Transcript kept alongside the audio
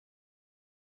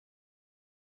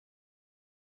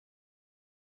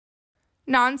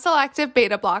Non-selective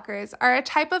beta blockers are a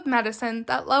type of medicine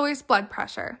that lowers blood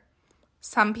pressure.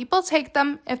 Some people take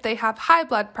them if they have high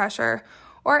blood pressure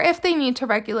or if they need to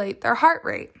regulate their heart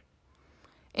rate.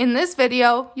 In this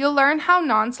video, you'll learn how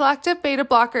non-selective beta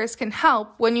blockers can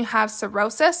help when you have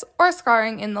cirrhosis or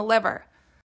scarring in the liver.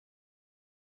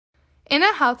 In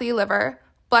a healthy liver,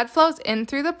 blood flows in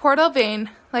through the portal vein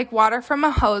like water from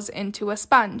a hose into a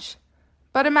sponge.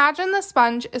 But imagine the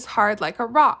sponge is hard like a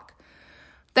rock.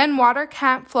 Then water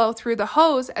can't flow through the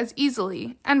hose as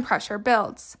easily and pressure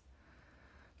builds.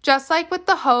 Just like with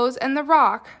the hose and the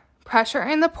rock, pressure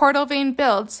in the portal vein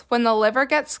builds when the liver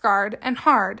gets scarred and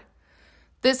hard.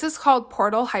 This is called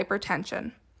portal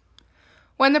hypertension.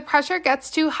 When the pressure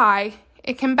gets too high,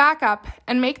 it can back up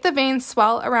and make the veins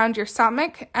swell around your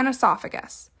stomach and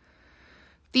esophagus.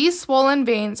 These swollen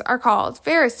veins are called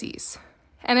varices,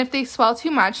 and if they swell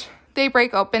too much, they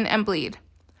break open and bleed.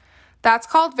 That's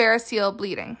called variceal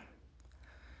bleeding.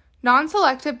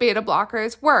 Non-selective beta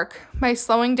blockers work by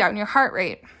slowing down your heart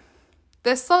rate.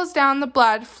 This slows down the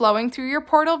blood flowing through your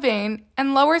portal vein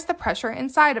and lowers the pressure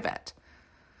inside of it.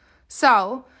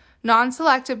 So,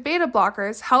 non-selective beta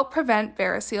blockers help prevent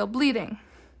variceal bleeding.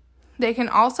 They can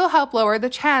also help lower the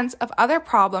chance of other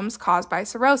problems caused by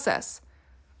cirrhosis.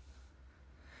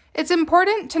 It's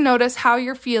important to notice how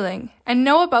you're feeling and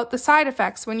know about the side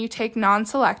effects when you take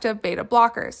non-selective beta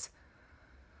blockers.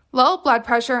 Low blood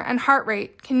pressure and heart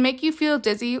rate can make you feel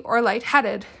dizzy or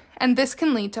lightheaded, and this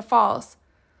can lead to falls.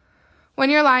 When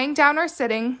you're lying down or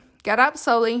sitting, get up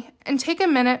slowly and take a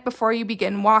minute before you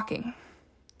begin walking.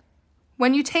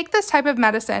 When you take this type of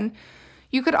medicine,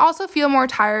 you could also feel more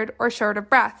tired or short of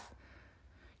breath.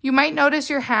 You might notice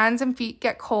your hands and feet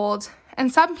get cold,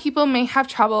 and some people may have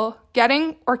trouble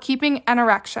getting or keeping an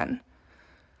erection.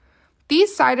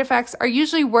 These side effects are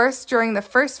usually worse during the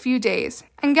first few days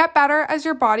and get better as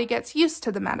your body gets used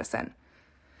to the medicine.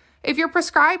 If your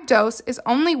prescribed dose is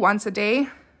only once a day,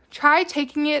 try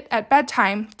taking it at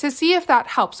bedtime to see if that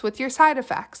helps with your side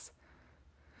effects.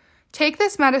 Take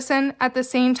this medicine at the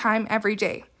same time every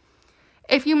day.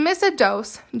 If you miss a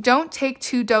dose, don't take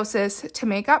 2 doses to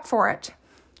make up for it.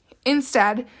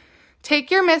 Instead, take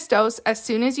your missed dose as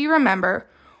soon as you remember,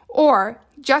 or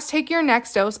just take your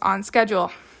next dose on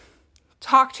schedule.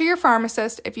 Talk to your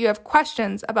pharmacist if you have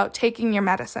questions about taking your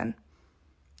medicine.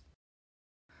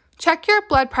 Check your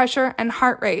blood pressure and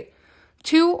heart rate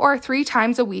 2 or 3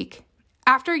 times a week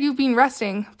after you've been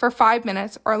resting for 5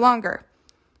 minutes or longer.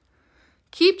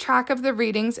 Keep track of the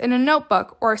readings in a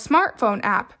notebook or smartphone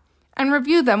app and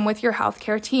review them with your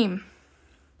healthcare team.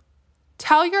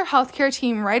 Tell your healthcare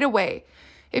team right away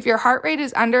if your heart rate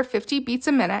is under 50 beats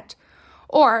a minute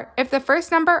or if the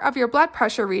first number of your blood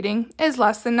pressure reading is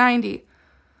less than 90.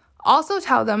 Also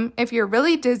tell them if you're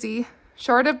really dizzy,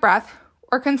 short of breath,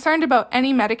 or concerned about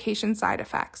any medication side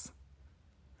effects.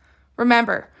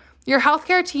 Remember, your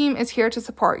healthcare team is here to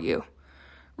support you.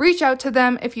 Reach out to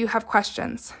them if you have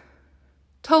questions.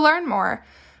 To learn more,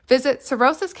 visit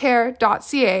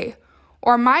cirrhosiscare.ca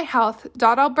or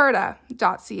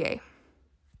MyHealth.Alberta.ca.